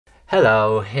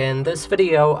Hello, in this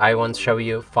video I want to show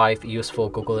you 5 useful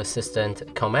Google Assistant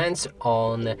commands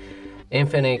on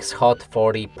INFINIX Hot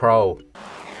 40 Pro.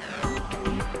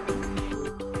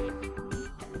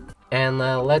 And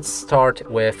let's start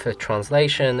with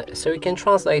translation. So you can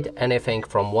translate anything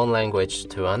from one language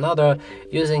to another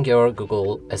using your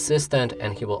Google Assistant,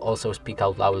 and he will also speak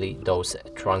out loudly those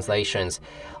translations.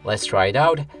 Let's try it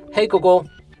out. Hey Google,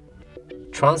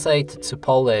 translate to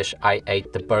Polish, I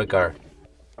ate the burger.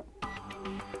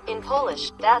 In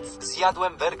Polish, that's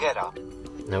Zjadłem burgera.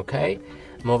 Okay,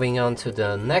 moving on to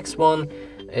the next one.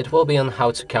 It will be on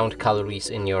how to count calories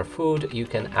in your food. You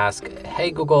can ask,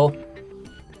 hey Google,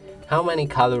 how many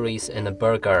calories in a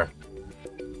burger?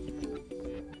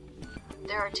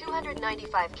 there are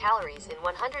 295 calories in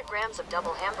 100 grams of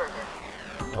double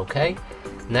hamburger. Okay,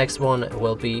 next one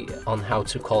will be on how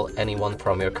to call anyone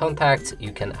from your contacts.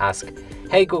 You can ask,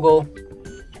 hey Google,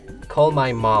 call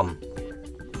my mom.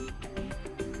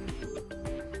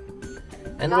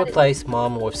 And replace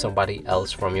mom with somebody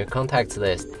else from your contacts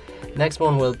list. Next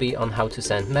one will be on how to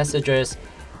send messages.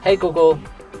 Hey Google,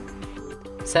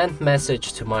 send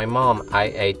message to my mom,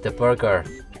 I ate the burger.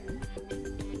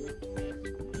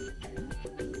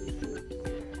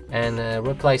 And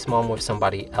replace mom with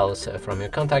somebody else from your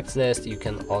contacts list. You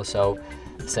can also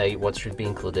say what should be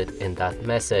included in that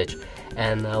message.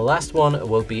 And last one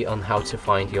will be on how to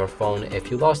find your phone.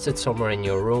 If you lost it somewhere in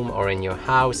your room or in your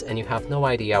house and you have no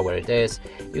idea where it is,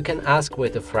 you can ask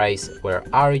with the phrase, where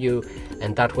are you?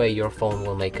 And that way your phone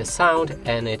will make a sound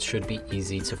and it should be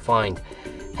easy to find.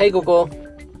 Hey Google,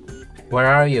 where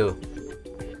are you?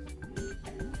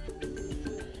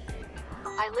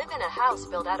 I live in a house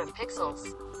built out of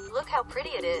pixels. Look how pretty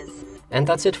it is. And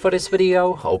that's it for this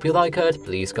video. Hope you like it.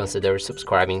 Please consider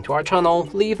subscribing to our channel,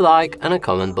 leave a like and a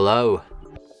comment below.